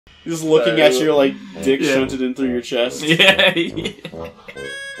Just looking at you like dick shunted in through your chest. Yeah.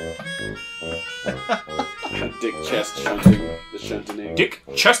 Dick chest shunting. The shunting. Dick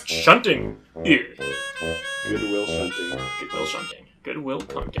chest shunting. Here. Goodwill shunting. Goodwill shunting. Goodwill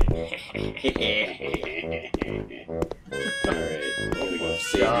punting. Alright, I'm gonna go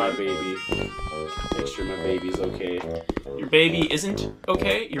save my baby. Make sure my baby's okay. Your baby isn't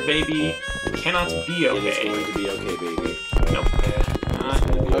okay. Your baby cannot be okay. It is going to be okay, baby. Nope.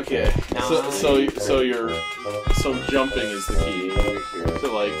 Okay. So jumping is the key to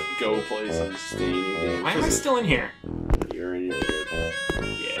like go places. Stay in your damn Why am I still in here? You're in your crib.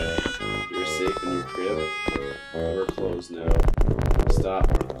 Yeah. You're safe in your crib. We're closed now. Stop.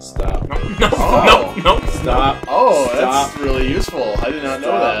 Stop. No. Stop. Oh, Stop. that's really useful. I did not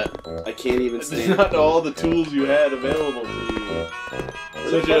know that. I can't even I stand. did not know all the tools you had available to you.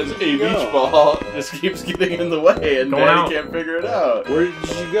 Such as a did you beach go? ball just keeps getting in the way and Going Daddy out. can't figure it out. Where did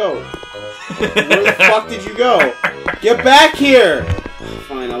you go? Where the fuck did you go? Get back here!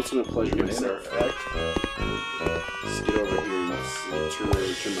 Fine, I was gonna pleasure myself. Just get over here and turn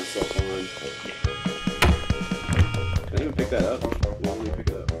myself on. Can I even pick that up? Well, let me pick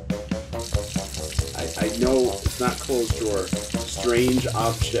it up. I know it's not closed drawer. Strange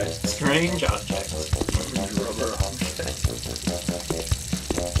object. Strange object. Rubber object.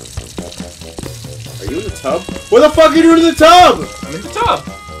 Are you in the tub? What the fuck are you doing in the tub? I'm in the tub.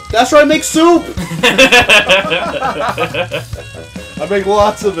 That's where I make soup! I make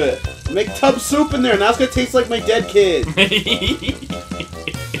lots of it. I make tub soup in there, now it's gonna taste like my dead kid.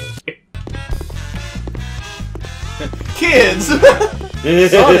 Kids!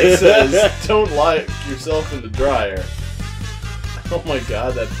 Sonic says, don't lock yourself in the dryer. Oh my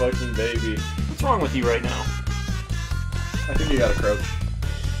god, that fucking baby. What's wrong with you right now? I think you gotta crouch.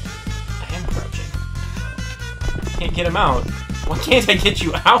 I am crouching. Can't get him out. Why can't I get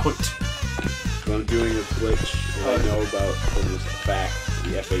you out? I'm doing a glitch, and I know about the fact,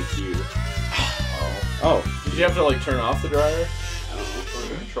 the FAQ. Oh, Did you have to like turn off the dryer? I don't know. For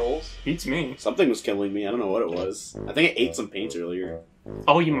the controls? Beats me. Something was killing me. I don't know what it was. I think I ate some paint earlier.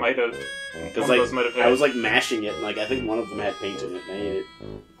 Oh, you might have. Because One of those might have I was like mashing it, and like I think one of them had paint in it, and I ate it.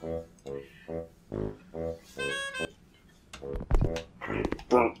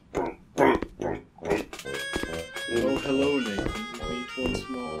 Oh, hello, Nathan. Meet once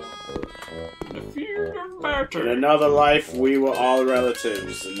more. The fear of In matter. another life, we were all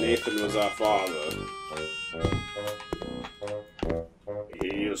relatives, and Nathan was our father.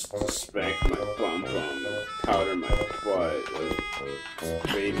 He used to spank my bum bum, powder my butt with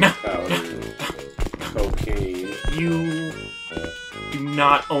baby powder and cocaine. You do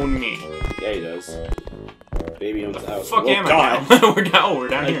not own me. Yeah, he does. Baby owns the house. Fuck Oh, am God. I now? We're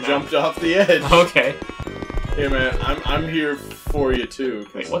down I here now. jumped off the edge. Okay. Hey man, I'm here for you too.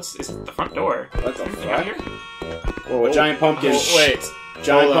 Wait, is it the front door? What the Anything out fuck? here? Whoa, a giant pumpkin. Oh, wait.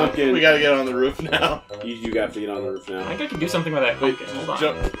 Giant Hold on. pumpkin. We gotta get on the roof now. You have to get on the roof I now. think I can do something with that Wait, pumpkin. Hold on.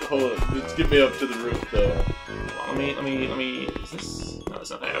 hold on. Just get me up to the roof though. Let me. Is this? No, it's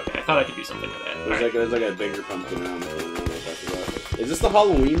not that. Okay, I thought I could do something with that. There's like a bigger pumpkin around the corner. I don't know what that's about. Is this the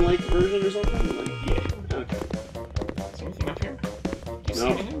Halloween-like version or something? Like, Yeah. okay. Is there anything up here? Do you see No.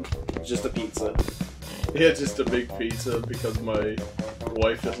 anything? It's just a pizza. Yeah, just a big pizza because my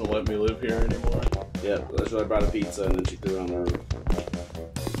wife doesn't let me live here anymore. Yeah, that's what I brought a pizza and then she threw it on the roof.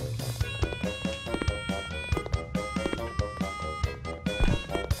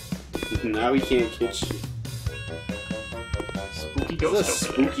 Now we can't get you. Spooky This is a ghost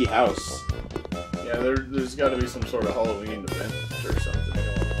over there. spooky house. Yeah, there's got to be some sort of Halloween event or something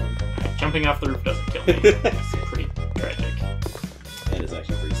going on. Jumping off the roof doesn't kill me. It's pretty tragic. That is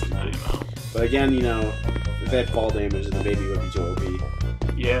actually pretty I stupid. know. But again, you know, if they had fall damage, the baby would be too OP.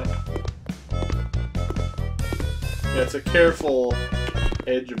 Yeah. Yeah, it's a careful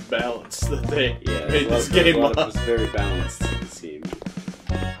edge of balance that they made this game up. It's very balanced, this game.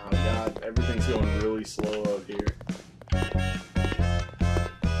 Oh god, everything's going really slow out here.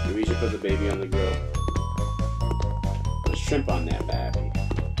 Maybe we should put the baby on the grill. Put shrimp on that baby.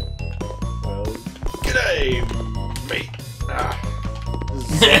 Well, g'day, mate.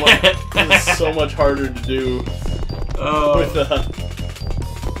 This is so much harder to do with the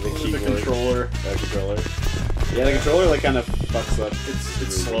controller. The controller. Yeah, the controller like kind of fucks up.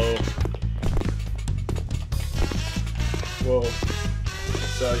 It's slow. Whoa.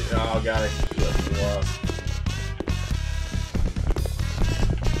 So, oh god, I left the lost.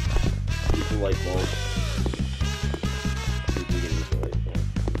 Use the light bulb. You can use the light bulb.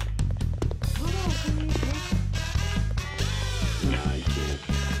 Nah, you can't.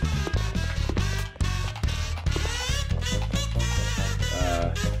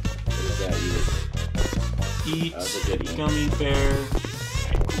 Eat That's a good eat. gummy bear.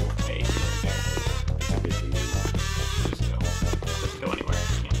 Alright, cool. Hey, gummy bear. That's a good thing. Just go. Doesn't go anywhere.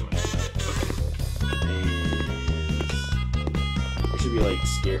 Can't do anything. And... It should be like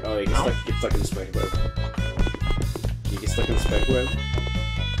scared. Oh, you get, get stuck in the spider web. You get stuck in the spider web?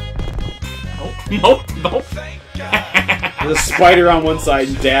 Nope. Nope. There's a spider on one side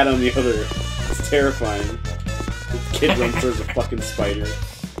and dad on the other. It's terrifying. The kid runs towards a fucking spider.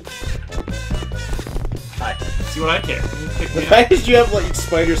 Hi. See what I care. The fact that you have like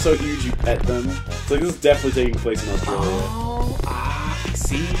spiders so huge you pet them. It's like this is definitely taking place in Australia. Oh, I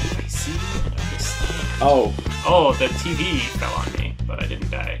see. I see. I understand. Oh. Oh, the TV fell on me, but I didn't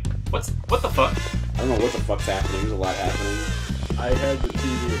die. What the fuck? I don't know what the fuck's happening. There's a lot happening. I had the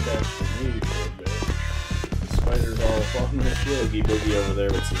TV attached to me for a bit. The spiders all up on the shit. Boogie boogie over there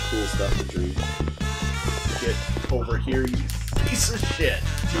with some cool stuff to drink. Get over here, you piece of shit.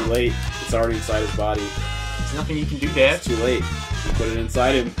 Too late. It's already inside his body. There's nothing you can do, Dad. It's too late. You put it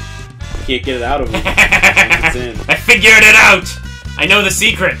inside him. You can't get it out of him. Once it's in. I figured it out! I know the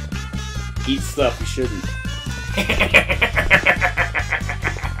secret! Eat stuff you shouldn't.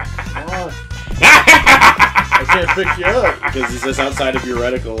 I can't pick you up. Because he's just outside of your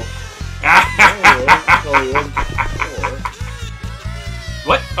reticle.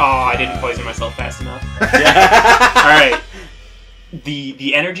 What? Oh, I didn't poison myself fast enough. Alright.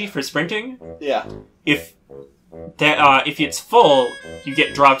 The energy for sprinting, Yeah. if it's full, you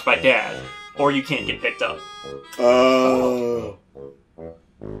get dropped by Dad, or you can't get picked up. Oh.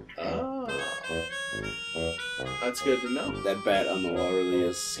 That's good to know. That bat on the wall really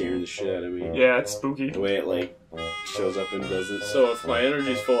is scaring the shit out of me. Yeah, it's spooky. The way it, like, shows up and does it. So if my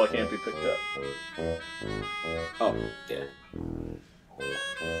energy's full, I can't be picked up. Oh, yeah.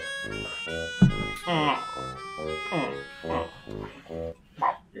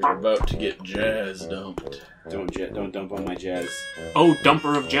 You're about to get jazz dumped. Don't dump on my jazz. Oh,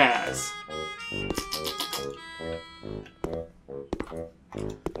 dumper of jazz.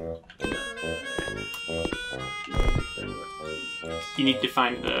 You need to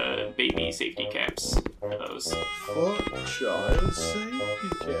find the baby safety caps for those. Fuck child safety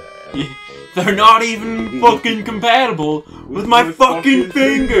cap. They're not even fucking compatible with my fucking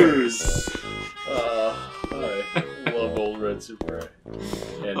fingers! I love old Red Super.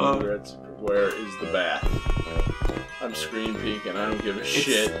 And Red Super. Where is the bath? I'm screen peeking. I don't give a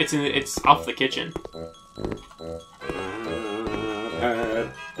shit. It's off the kitchen.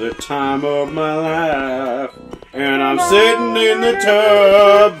 Had the time of my life, and I'm sitting in the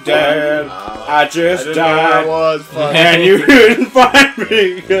tub, Dad. I just died, and you couldn't find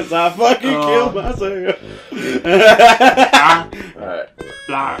me because I fucking killed myself. Alright.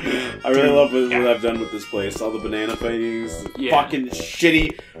 I really love what I've done with this place. All the banana paintings, fucking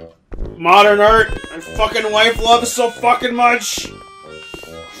shitty modern art. My fucking wife loves so fucking much. I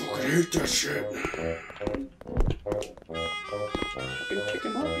fucking hate that shit. Fucking pick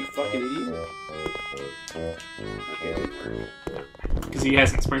him up, you fucking idiot. Okay, it didn't work. Because he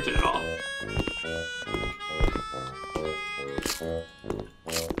hasn't sprinted at all.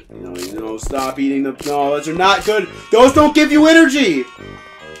 No, stop eating them. No, those are not good. Those don't give you energy.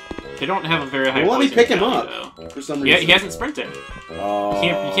 They don't have a very high. Well, let me pick him value, up though. for some reason. Yeah, he hasn't sprinted. Oh,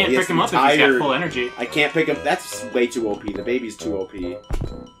 You can't pick him up if he's got full energy. I can't pick him. That's way too OP. The baby's too OP.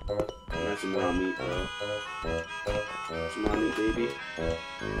 That's some raw meat. Some raw meat, baby.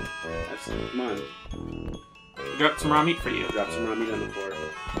 Come on. Drop some raw meat for you. Drop some raw meat on the floor.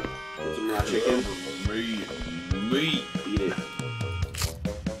 Put some raw chicken. Meat. Eat it.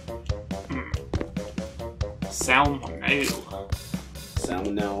 Salmonella.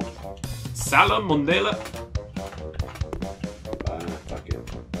 Salmonella. Salmonella. Fuck it.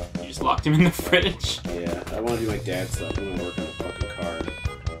 You just locked him in the fridge. Yeah, I want to do my dad stuff. I want to work on the fucking car.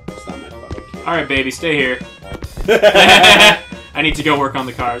 It's not my fucking car. Alright, baby, stay here. I need to go work on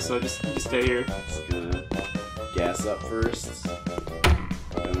the car, so just stay here. Just gonna gas up first.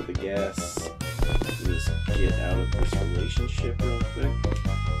 Done with the gas. Just get out of this relationship real quick.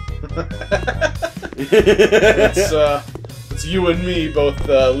 It's you and me both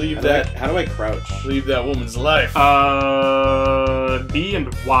leave that. How do I crouch? Leave that woman's life. B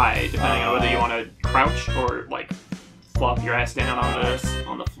and Y, depending on whether you want to crouch or like flop your ass down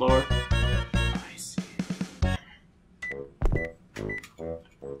on the floor. I see.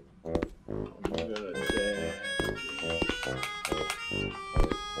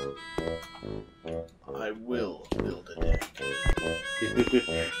 I will build a deck.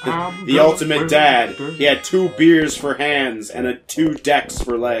 The ultimate dad. He had 2 beers for hands and 2 decks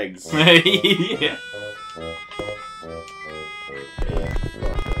for legs. Yeah.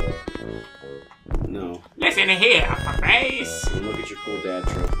 No. is in here, face. And look at your cool dad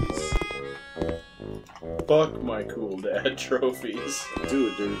trophies. Fuck my cool dad trophies.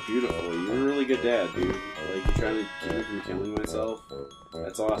 Dude, they're beautiful. You're a really good dad, dude. Like, you're trying to keep me from killing myself.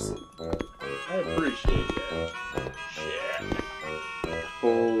 That's awesome. I appreciate that. Shit.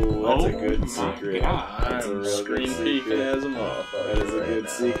 Oh, that's a good my secret. God. That's a I'm real screen good peeking secret. as a motherfucker. That is a right good now.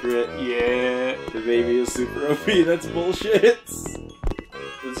 secret. Yeah. The baby is super OP. That's bullshit.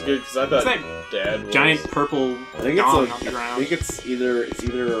 It's good because I thought It's Dad was... Giant purple I think it's dong like, on the I ground. think it's either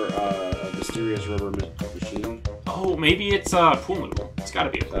a mysterious rubber machine. Oh, maybe it's pool noodle. It's gotta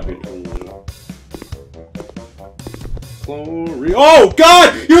be a pool That'd be noodle. cool. Oh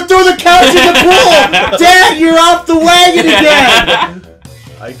God! You threw the couch in the pool! Dad, you're off the wagon again!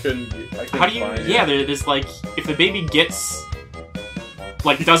 I couldn't How do you? find Yeah, it. there's like if the baby gets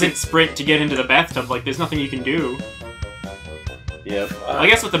like doesn't sprint to get into the bathtub, like there's nothing you can do. Yep. I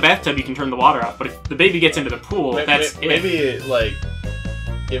guess with the bathtub you can turn the water off, but if the baby gets into the pool, that's it. Maybe it, like,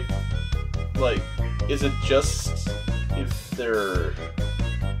 if, like, is it just if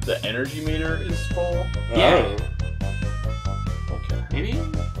the energy meter is full? Yeah. Okay. Maybe?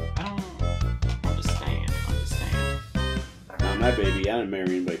 I don't understand. Not my baby. I didn't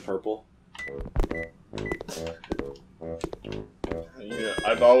marry anybody purple. You know,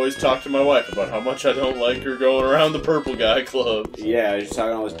 I've always talked to my wife about how much I don't like her going around the purple guy club. Yeah, you're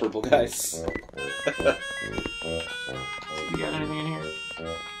talking to all those purple guys. You got anything in here?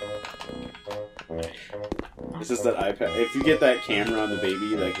 It's just that iPad. If you get that camera on the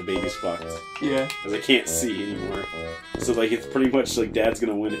baby, like the baby's fucked. Yeah. Because I can't see anymore. So like it's pretty much like Dad's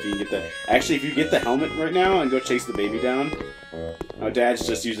gonna win if you can get that. Actually, if you get the helmet right now and go chase the baby down, Dad's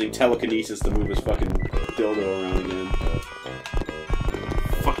just using telekinesis to move his fucking dildo around again.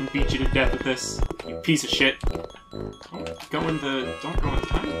 Fucking beat you to death with this, you piece of shit. Don't go in the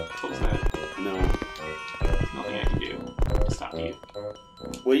time. Close that. No. There's nothing I can do to stop you.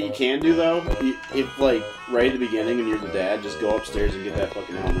 What you can do though, if like right at the beginning when you're the dad, just go upstairs and get that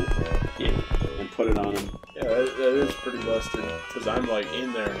fucking helmet. Yeah. And put it on him. Yeah, that is pretty busted, because I'm, like,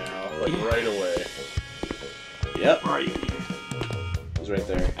 in there now, like, right away. Yep. Where are you? He's right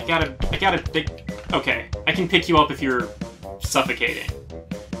there. I gotta think. Okay, I can pick you up if you're suffocating.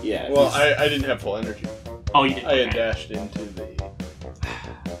 Yeah. Well, I didn't have full energy. Oh, you did. I had Okay. dashed into the...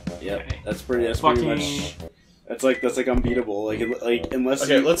 Yep. Okay. That's pretty Fucking- much. That's like unbeatable. Like unless.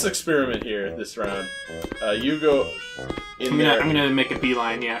 Okay, you, let's experiment here this round. You go in there. I'm gonna make a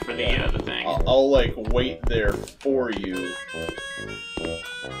beeline, yeah, for the thing. I'll like wait there for you.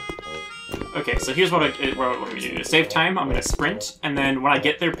 Okay, so here's what I'm gonna do. To save time, I'm gonna sprint, and then when I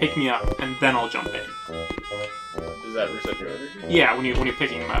get there, pick me up, and then I'll jump in. Does that reset your energy? Yeah, when you're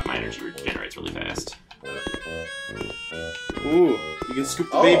picking them up, my energy regenerates really fast. Ooh, you can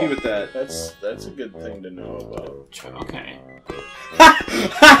scoop the Oh. baby with that. That's a good thing to know about. Okay.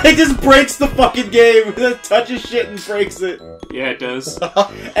 It just breaks the fucking game. It touches shit and breaks it. Yeah, it does.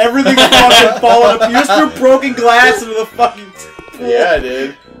 Everything's fucking falling up. You just threw broken glass into the fucking pool. Yeah, I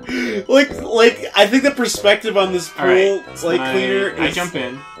did. Like I think the perspective on this pool, Alright, like cleaner. I is- jump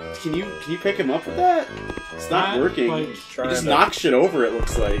in. Can you pick him up with that? It's not working. Like, You Trying just to, knock shit over. It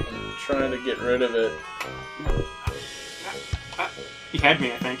looks like. trying to get rid of it. he had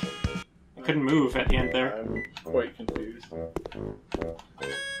me, I think. I couldn't move at the end there. I'm quite confused.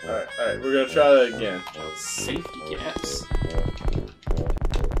 Alright, we're gonna try that again. Safety gaps.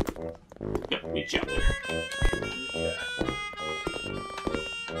 Yep, we jump there. Yeah.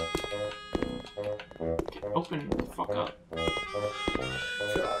 Okay, open the fuck up.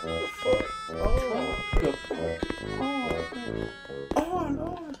 God, the fuck. Oh no.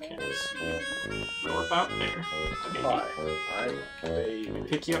 Okay, let's see. You're about there. Okay, Hi, I'm a baby.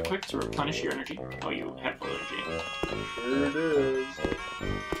 pick you up quick to replenish your energy. Oh, you have full energy. Sure it is.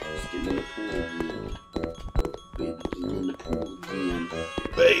 Just get in the pool again. Baby, get in the pool again.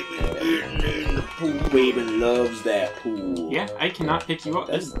 Baby getting in the pool. Baby loves that pool. Yeah, I cannot pick you up.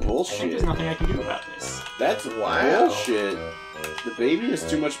 That's I think bullshit. there's nothing I can do about this. That's Wow. bullshit. The baby has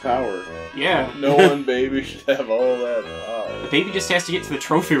too much power. Yeah. No one baby should have all that The power. baby just has to get to the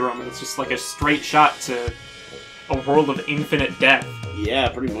trophy room, and it's just like a straight shot to a world of infinite death. Yeah,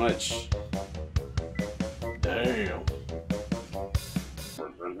 pretty much. Damn.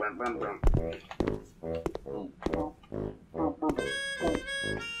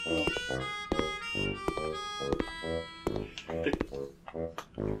 I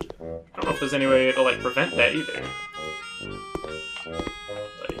don't know if there's any way to, like, prevent that either.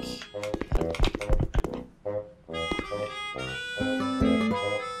 Like...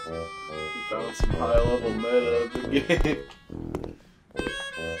 We found some high level meta of the game.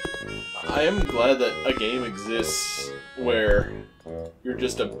 I am glad that a game exists where you're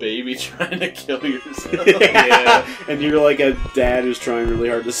just a baby trying to kill yourself. Yeah. And you're like a dad who's trying really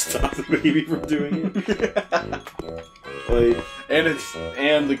hard to stop the baby from doing it. Like,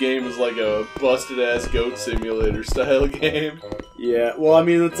 and the game is like a busted ass goat simulator style game. yeah. Well, I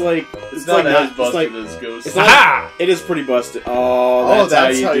mean, it's like It's not like as busted like, as Ghost. it's not, Aha! it is pretty busted. Oh,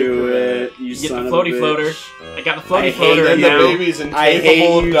 that's how you do it. You You get son the of a floaty bitch. floater. I got the I floaty hate floater, that and the now... baby's I hate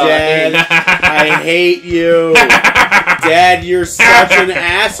incapable of you, dying. Dad. I hate you. Dad, you're such an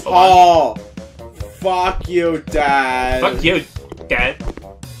asshole. Fuck you, Dad. Fuck you, Dad.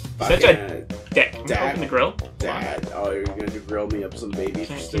 Such a Fucking dick. Can you Dad. open the grill? Dad. Oh, you're gonna grill me up some baby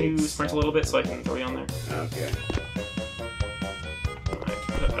Can you steaks. sprint a little bit so I can throw you on there? Okay.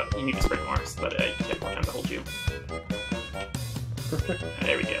 You need to sprint more, but I have more time to hold you.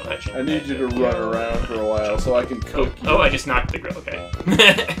 There we go. That should, I need you to run around for a while so I can cook you. Oh, I just knocked the grill. Okay.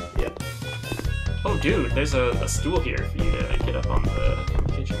 Yep. Oh, dude, there's a stool here for you to get up on the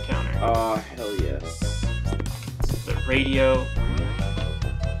kitchen counter. Oh, hell yes. The radio.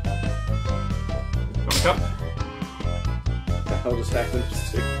 Want a cup? What the hell just happened?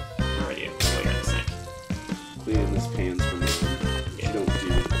 Just The radio. Oh, you're in the sink. cleaning this pans for me. You don't do.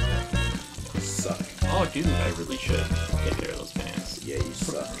 You suck. Oh, dude, I really should get care of those pants. Yeah, you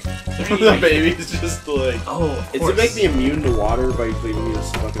suck. Is there any, The like- baby's just like... Oh, of Does course. it make me immune to water by leaving me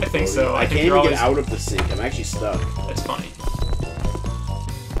this fucking I think floating? so. I I think can't you're even get always- out of the sink. I'm actually stuck. That's funny.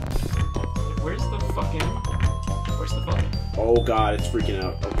 Where's the fucking... Where's the fucking... Oh god, it's freaking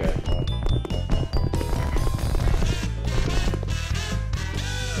out. Okay.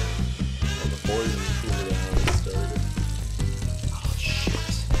 The poison cooled down when it started. Oh, shit.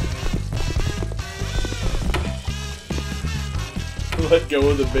 Let go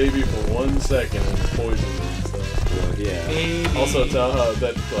of the baby for 1 second and the poison inside. Well, yeah. Baby. Also, Taha,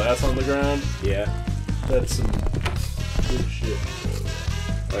 that glass on the ground, Yeah. that's some good shit.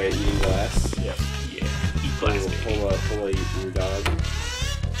 Oh, yeah, eating glass. Yeah. Yeah. Eat glass, baby. Pull your dog.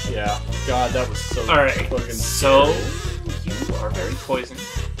 Yeah. God, that was so Alright, fucking so... scary. You are very poisoned,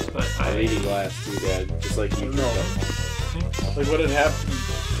 but I'm I... eating glass too, Dad. Just like you. No. Like, what had happened?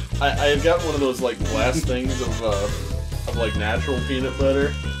 I had got one of those, like, glass things of like, natural peanut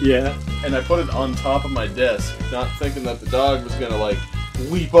butter, Yeah. and I put it on top of my desk, not thinking that the dog was gonna, like,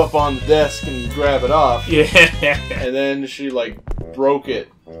 leap up on the desk and grab it off. Yeah. And then she, like, broke it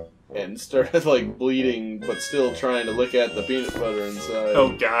and started, like, bleeding, but still trying to lick at the peanut butter inside. Oh,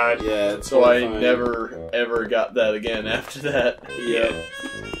 God. Yeah, it's So I horrifying. never, ever got that again after that. Yeah.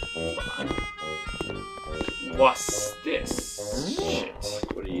 Hold on. What's this? Shit.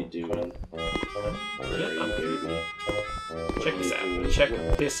 What are you doing? Where are you, baby? Check this out. Check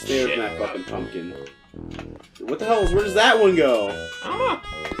this Stay shit with that out. fucking pumpkin. What the hell is? Where does that one go? I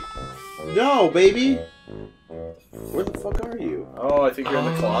don't know. No, baby. Where the fuck are you? Oh, I think you're in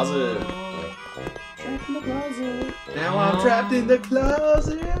the closet. Trapped in the closet. Now I'm trapped in the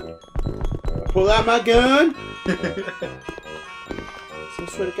closet. Pull out my gun. I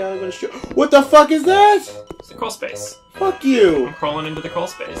swear to God, I'm gonna shoot. What the fuck is that? It's the crawl space. Fuck you. I'm crawling into the crawl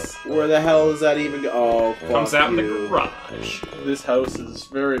space. Where the hell does that even go? Oh, fuck Comes out in you. the garage. This house is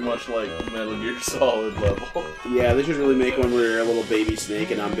very much like Metal Gear Solid level. Yeah, they should really make one where you're a little baby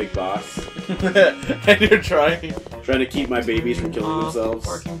snake and I'm Big Boss. And you're trying. Trying to keep my babies from killing themselves.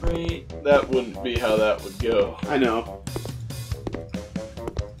 Parking brake. That wouldn't be how that would go. I know.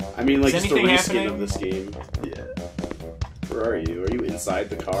 I mean, like, Is just a anything reskin happening? of this game. Yeah. Where are you? Are you inside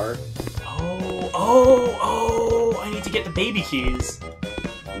the car? Oh, I need to get the baby keys.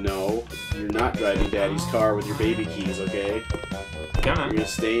 No, you're not driving Daddy's car with your baby keys, okay? You're Gonna. gonna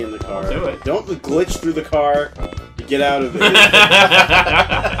stay in the car. I'll do it. Don't glitch through the car. You get out of it. And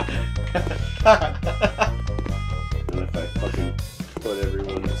if I fucking put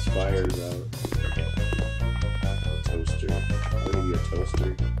everyone's fires out. Toaster. I'll give you a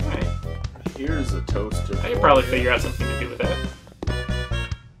toaster. Alright. Here's a toaster. I could probably figure out something to do with that.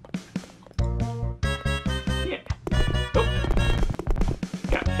 Yeah. Oh.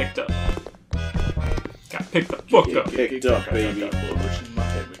 Got picked up. Got picked up. Book up. Picked up, baby.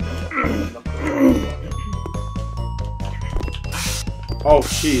 Oh,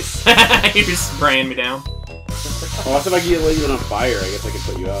 jeez. You're spraying me down. Oh, I thought I could get you on fire. I guess I could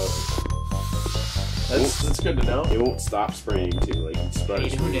put you out. That's good to know. It won't stop spraying, too. Like, it How you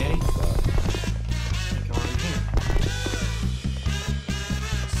starts doing, spraying. Daddy? Go on in here.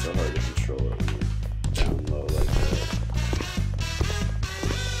 It's so hard to control it when you're down low like that.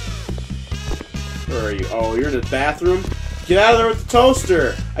 Where are you? Oh, you're in the bathroom? Get out of there with the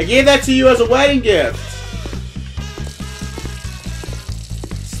toaster! I gave that to you as a wedding gift!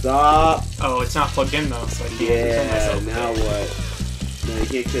 Stop. Oh, it's not plugged in though, so I can't Yeah, myself. now what? Now you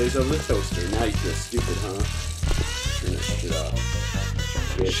can't kill yourself with a toaster. Now you feel stupid, huh? Turn that shit off.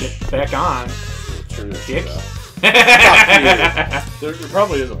 Bitch. Shit back on. Turn that Dick. shit off. There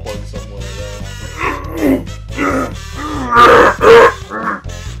probably is a plug somewhere, though.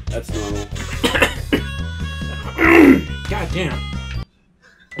 That's normal. God damn.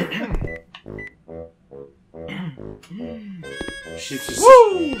 Shit's just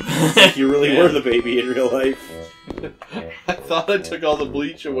Woo! it's like you really were the baby in real life. I thought I took all the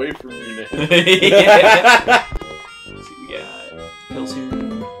bleach away from you now. Yeah. Let's see what we got. Pills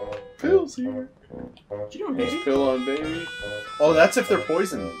here. Pills here. What you doing, baby? Pill on baby. Oh, that's if they're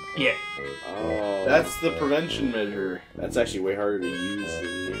poisoned. Yeah. Oh, That's the prevention measure. that's actually way harder to use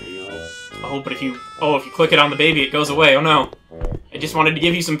than anything else. Oh, but if you click it on the baby, it goes away. Oh no. I just wanted to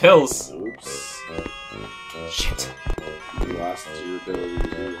give you some pills. Oops. Shit. You lost your ability to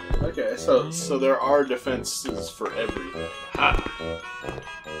do it. Okay, so there are defenses for everything. Ha.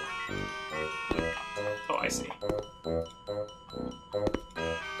 Oh, I see.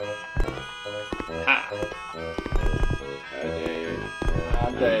 Ha.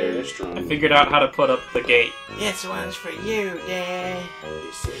 I'm very strong. I figured out how to put up the gate. This one's for you, Dad.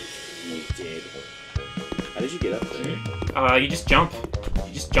 You say you did. How did you get up there? You just jump.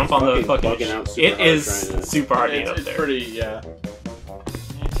 You just jump on the Fucking fucking. bugging out super It hard is trying to- super hard to get up It's there. pretty, yeah.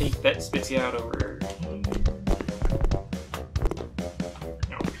 Take that spits you out over.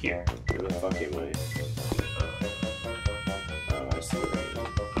 No, here. Where the fuck am I? Oh, I see what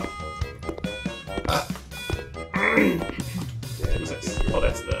I am. Who's this? Oh,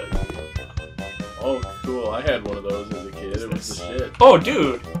 that's the. Oh, cool. I had one of those as a kid. It was the shit. Oh,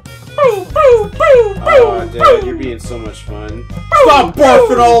 dude. Boo, boo, boo, boo, Oh, Dad, you're being so much fun. Stop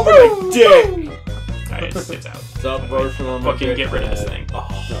barfing all over my dick! Alright, it's out. Stop barfing on my Fucking dick, get rid of this Dad. thing.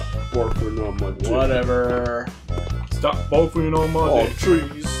 Stop barfing on my dick. Whatever. Stop barfing on my Oh, dick.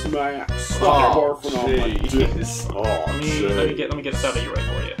 trees smack. Oh, Stop barfing on my dick. jeez. Oh, Let me get this out of you right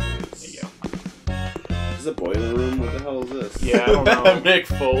for you. There you go. Is a boy in the room? What the hell is this? Yeah, I don't know. Mick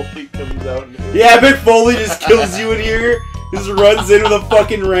Foley comes out and Yeah, Mick Foley just kills you in here. Just runs in with a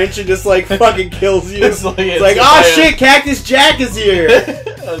fucking wrench and just like fucking kills you. It's like, Oh shit, Cactus Jack is here!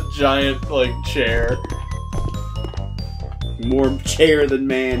 a giant, like, chair. More chair than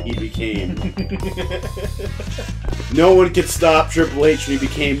man he became. No one could stop Triple H when he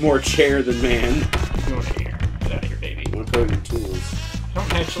became more chair than man. Go in here. Get out of here, baby. I want to play with your tools. I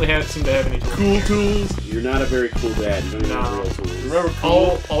don't actually seem to have any tools. Cool tools. You're not a very cool dad. You don't even have No. real tools. Remember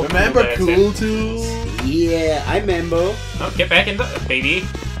All cool? Remember dads cool have tools? Yeah, I remember. Oh, get back in the baby.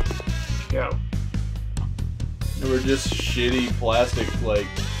 Go. They were just shitty plastic, like,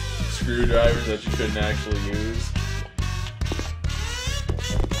 screwdrivers that you couldn't actually use.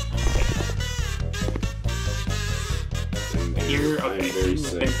 You're I'm okay. very You've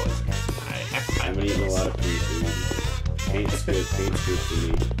sick. been poisoned. I have to I've find been eating a pills. lot of paint food. Paint's good. Paint's good for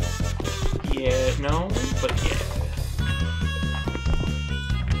me. Yeah, no, but yeah.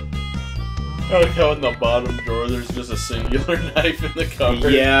 I like how in the bottom drawer there's just a singular knife in the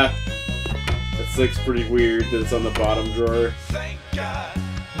cupboard. Yeah. That's like pretty weird that it's on the bottom drawer. Thank God,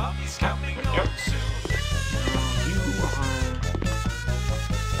 Mommy's coming Yep. home soon. You are.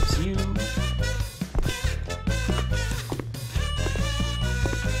 It's you.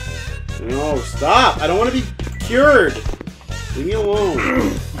 No, stop! I don't want to be cured! Leave me alone.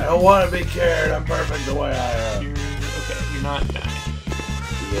 I don't want to be cared. I'm perfect the way I am. You're okay. You're not dying.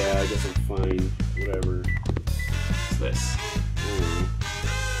 Yeah, I guess I'm fine. Whatever. What's this? Mm.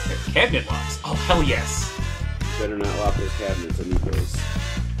 Cabinet locks. Oh hell yes. Better not lock those cabinets. I need those.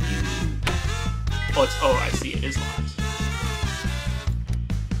 Oh, I see. It is locked.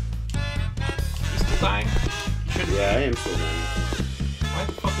 You still dying? You shouldn't. Yeah, I am still dying. Why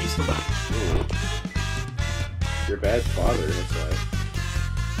the fuck are you still dying? I don't know. You're a bad father, that's why.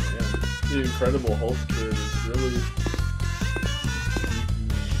 Yeah. The Incredible Hulk kid is really eating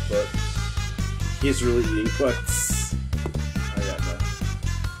butts. He's really eating butts. I got that.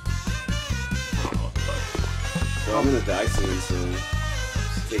 I don't know what the fuck. Well, I'm gonna die soon, so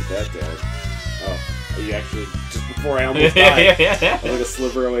just take that down. Oh, are you actually just before I almost died? I'm like a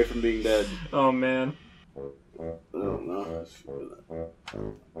sliver away from being dead. Oh man. I don't know.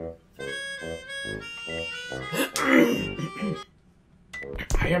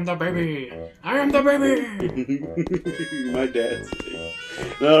 I am the baby. I am the baby. My dad's thing.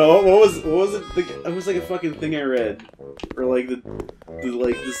 No, what was it? It was like a fucking thing I read, or like this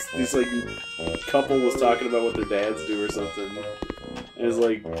couple was talking about what their dads do or something, It's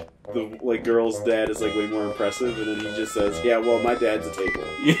like the girl's dad is like way more impressive, and then he just says, "Yeah, well, my dad's a table."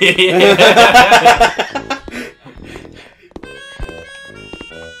 Yeah.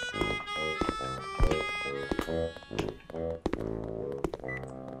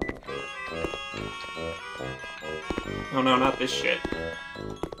 Oh no, not this shit.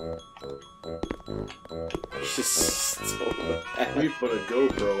 He's just so bad. We put a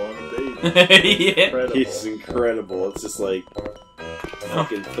GoPro on a baby. Yeah. Incredible. He's incredible. It's just like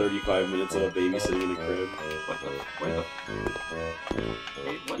fucking 35 minutes of a baby sitting in a crib. What the? Where the?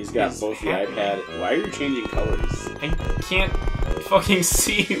 Wait, what He's got is both the happening? iPad. Why are you changing colors? I can't fucking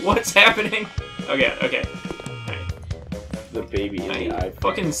see what's happening. Okay, okay. The baby in the I iPad.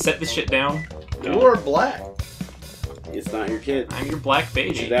 fucking set this shit down. You are black. It's not your kid. I'm your black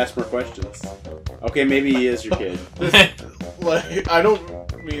You should baby. ask more questions. Okay, maybe he is your kid. Like, I don't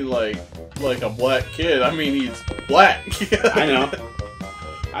mean like a black kid. I mean he's black. I know.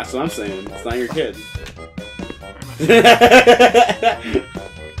 That's what I'm saying. It's not your kid. I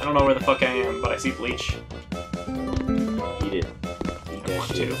don't know where the fuck I am, but I see bleach. Eat it. Eat I that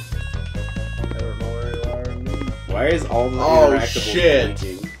want shit. to. I don't know where you are. Why is all the Oh, interactable shit.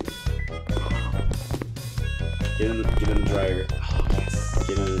 blinking? Get in the dryer.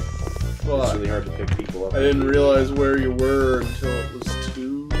 Get in it. It's Fuck. really hard to pick people up. I didn't realize where you were until it was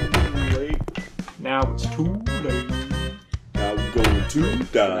too late. Now it's too late. I'm going to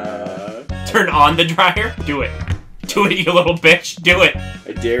die. Turn on the dryer. Do it. Do it, you little bitch. Do it.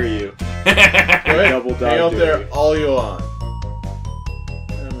 I dare you. Go ahead. Double dog Hang out there dare. all you want.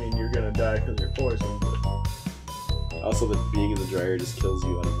 I mean, you're gonna die because you're poisoned. But Also, the being in the dryer just kills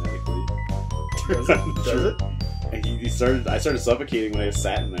you automatically. does it? Does it? And I started suffocating when I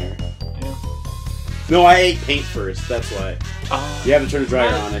sat in there. Yeah. No, I ate paint first. That's why. You have to turn the dryer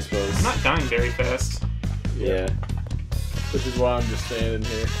I'm on, I suppose. I'm not dying very fast. Yeah. Which is why I'm just standing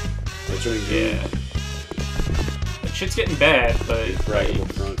here. I'm turning green. Yeah. Like, shit's getting bad, but Big fragile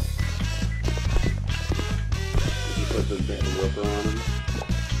front. Did you put the roper on him?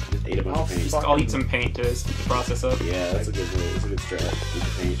 Just ate a bunch of paint. just I'll eat some paint to speed the process up. Yeah, that's a good way. That's a good strat. Eat the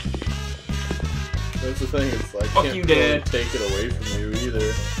paint. That's the thing. It's like Fuck can't you, really Dad. take it away from you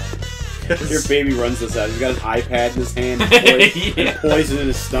either. Your baby runs this out. He's got his iPad in his hand, and Yeah. poison in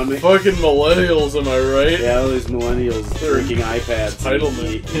his stomach. Fucking millennials, am I right? Yeah, all these millennials drinking iPads,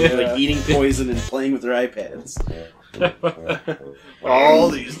 Entitlement. and Yeah. like eating poison and playing with their iPads. All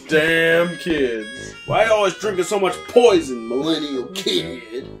these damn kids. Why you always drinking so much poison, millennial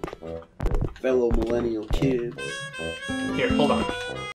kid? Fellow millennial kids. Here, hold on.